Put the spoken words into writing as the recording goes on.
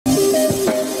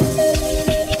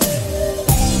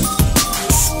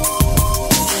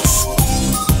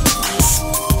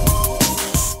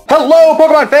Hello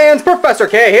Pokemon fans, Professor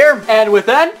K here. And with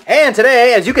that, and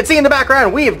today, as you can see in the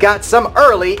background, we've got some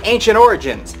early Ancient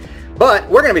Origins. But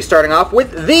we're going to be starting off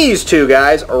with these two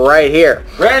guys right here.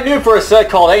 Brand new for a set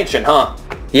called Ancient, huh?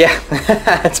 Yeah,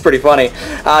 that's pretty funny.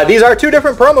 These are two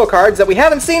different promo cards that we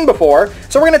haven't seen before,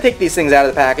 so we're going to take these things out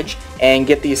of the package and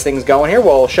get these things going here.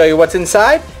 We'll show you what's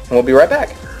inside, and we'll be right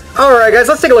back. Alright guys,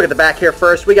 let's take a look at the back here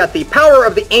first. We got the Power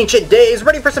of the Ancient Days,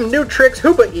 ready for some new tricks.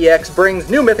 Hoopa EX brings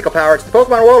new mythical power to the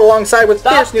Pokemon world alongside with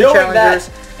fierce new challengers.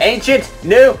 Ancient,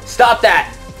 new, stop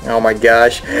that! Oh my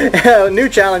gosh. New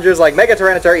challengers like Mega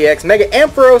Tyranitar EX, Mega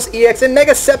Ampharos EX, and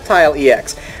Mega Sceptile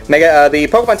EX. The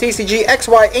Pokemon TCG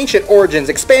XY Ancient Origins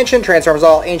expansion transforms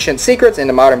all ancient secrets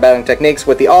into modern battling techniques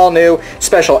with the all-new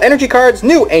special energy cards,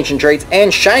 new ancient traits,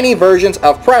 and shiny versions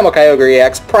of Primal Kyogre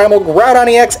EX, Primal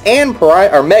Groudon EX, and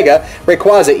Mega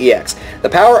Rayquaza EX. The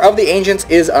power of the ancients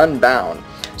is unbound.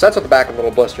 So that's what the back of the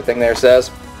little blister thing there says.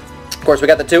 Of course, we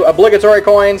got the two obligatory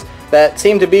coins that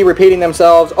seem to be repeating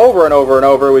themselves over and over and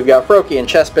over. We've got Froakie and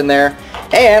Chespin there.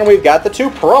 And we've got the two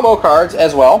promo cards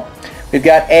as well. We've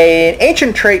got an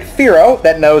Ancient Trait Fearow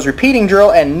that knows Repeating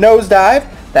Drill and Nosedive.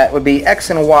 That would be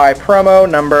X and Y promo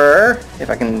number,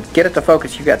 if I can get it to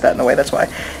focus, you got that in the way, that's why.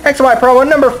 X and Y promo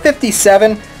number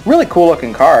 57. Really cool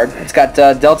looking card. It's got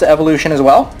Delta Evolution as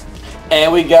well.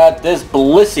 And we got this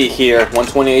Blissey here,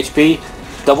 120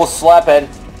 HP, double slap head,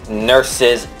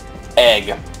 Nurse's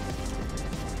Egg.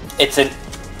 It's an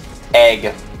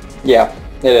egg. Yeah,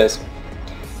 it is.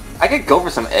 I could go for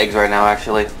some eggs right now,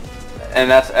 actually. And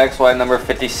that's XY number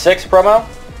 56 promo.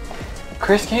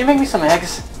 Chris, can you make me some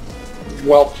eggs?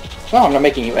 Well, no, I'm not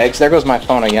making you eggs. There goes my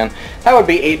phone again. That would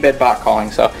be 8-bit bot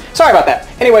calling, so sorry about that.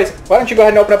 Anyways, why don't you go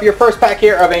ahead and open up your first pack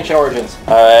here of Ancient Origins.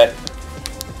 Alright.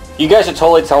 You guys should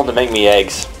totally tell them to make me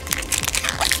eggs.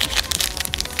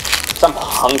 'Cause I'm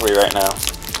hungry right now.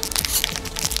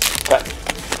 Okay.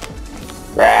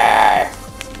 Rawr.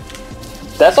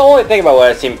 That's the only thing about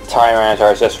what I see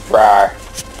Tyranitar is just rawr.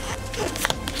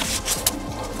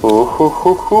 Ooh, hoo,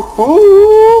 hoo, hoo,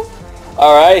 hoo.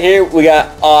 Alright, here we got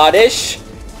Oddish,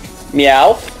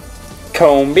 Meowth,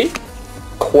 Combee,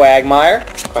 Quagmire,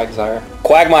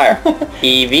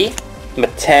 Eevee,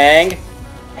 Matang,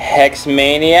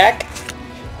 Hexmaniac,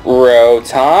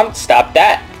 Rotom, stop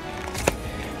that,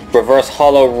 Reverse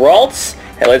Hollow Ralts,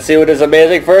 and let's see what this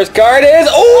amazing first card is.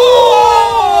 Oh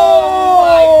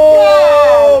my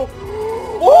god!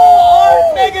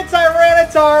 Oh, Mega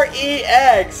Tyranitar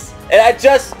EX!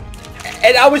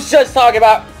 And I was just talking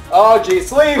about... Oh geez,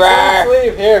 sleeve,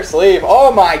 sleeve, here, sleeve. Oh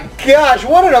my gosh,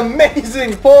 what an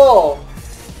amazing pull!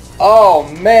 Oh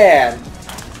man.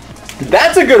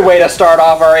 That's a good way to start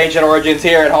off our Ancient Origins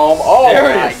here at home. Oh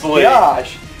my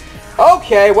gosh.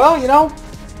 Okay, well, you know,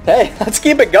 hey, let's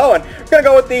keep it going. We're going to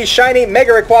go with the shiny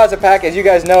Mega Rayquaza pack. As you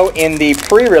guys know, in the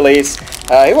pre-release,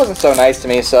 he wasn't so nice to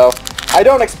me, so I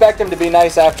don't expect him to be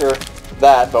nice after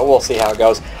that, but we'll see how it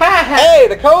goes. Hey,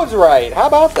 the code's right. How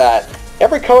about that?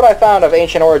 Every code I found of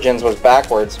Ancient Origins was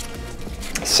backwards.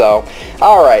 So,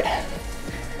 alright.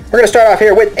 We're going to start off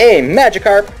here with a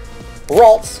Magikarp,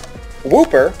 Ralts,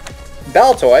 Wooper,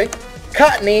 Baltoy,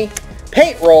 Cottony,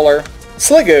 Paint Roller,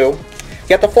 Sliggoo. You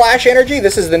got the Flash Energy.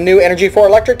 This is the new energy for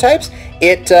electric types.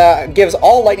 It gives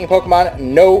all lightning Pokemon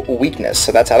no weakness.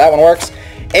 So that's how that one works.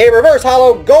 A Reverse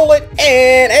Hollow Golett,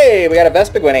 and hey, we got a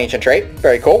Vespiquen Ancient Trait.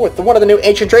 Very cool. With one of the new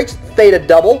Ancient Traits, Theta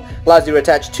Double, allows you to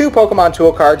attach 2 Pokemon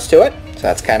Tool cards to it. So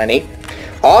that's kind of neat.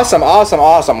 Awesome, awesome,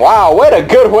 awesome. Wow, what a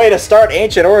good way to start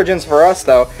Ancient Origins for us,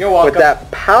 though. You're welcome. With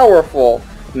that powerful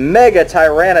Mega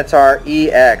Tyranitar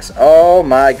EX. Oh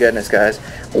my goodness, guys.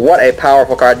 What a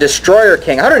powerful card. Destroyer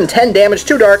King. 110 damage,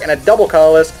 2 dark, and a double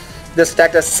colorless. This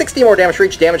attack does 60 more damage for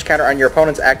each damage counter on your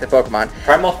opponent's active Pokemon.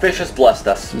 Primal Fish has blessed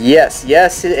us. Yes,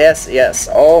 yes, yes, yes.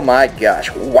 Oh my gosh.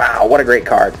 Wow, what a great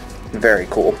card. Very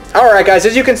cool. Alright guys,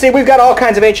 as you can see, we've got all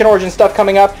kinds of Ancient Origin stuff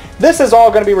coming up. This is all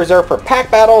going to be reserved for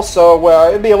pack battles, so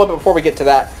it'll be a little bit before we get to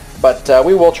that. But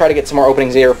we will try to get some more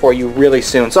openings here for you really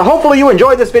soon. So hopefully you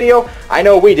enjoyed this video. I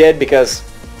know we did because,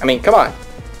 I mean, come on.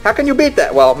 How can you beat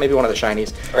that? Well, maybe one of the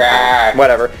shinies.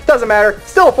 Whatever. Doesn't matter.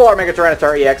 Still a full art Mega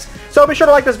Tyranitar EX. So be sure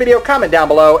to like this video, comment down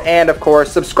below, and of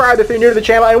course, subscribe if you're new to the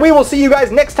channel. And we will see you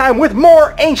guys next time with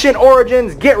more Ancient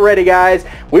Origins. Get ready, guys.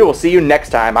 We will see you next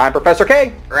time. I'm Professor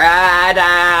K.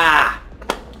 Rada.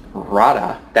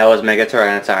 Rada. That was Mega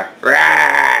Tyranitar.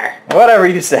 Whatever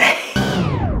you say.